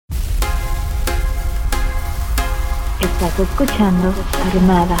Estás escuchando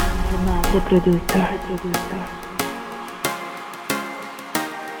Armada de Producer.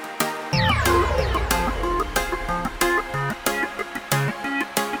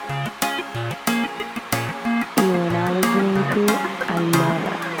 You are now listening to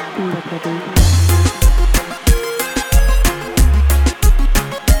Armada de Producer.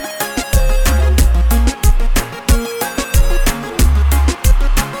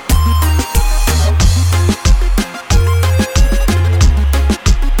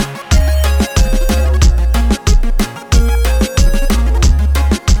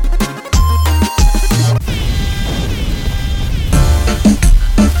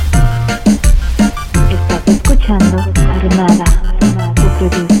 Armada de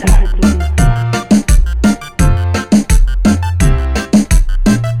Producer.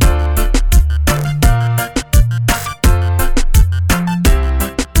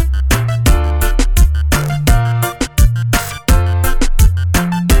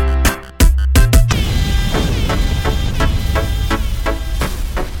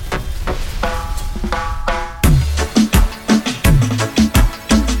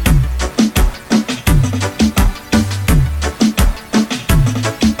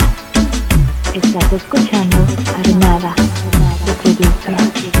 Estás escuchando Armada de Producer.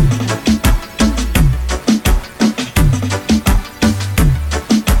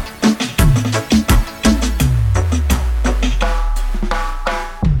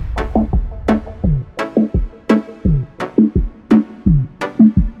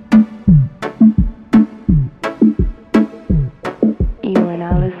 You are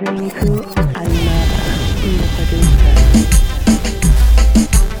now listening to Armada de Producer.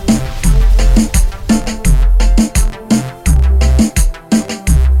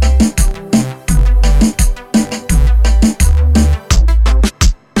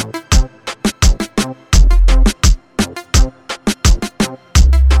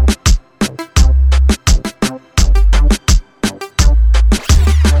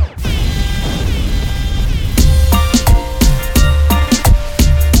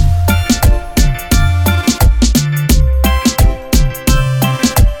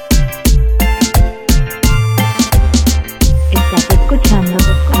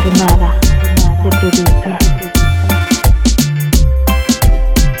 Armada de Producer.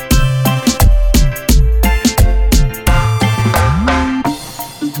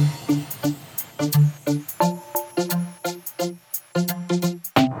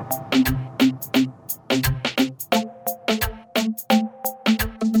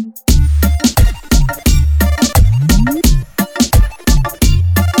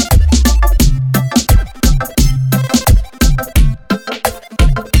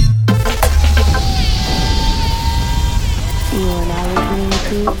 You are now listening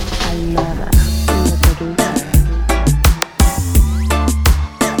to Armada de Producer.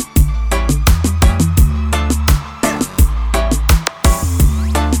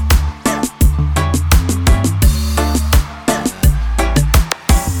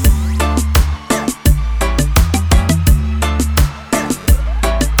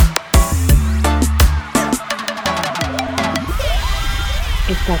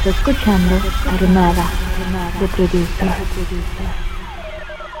 Estás escuchando Armada de Producer.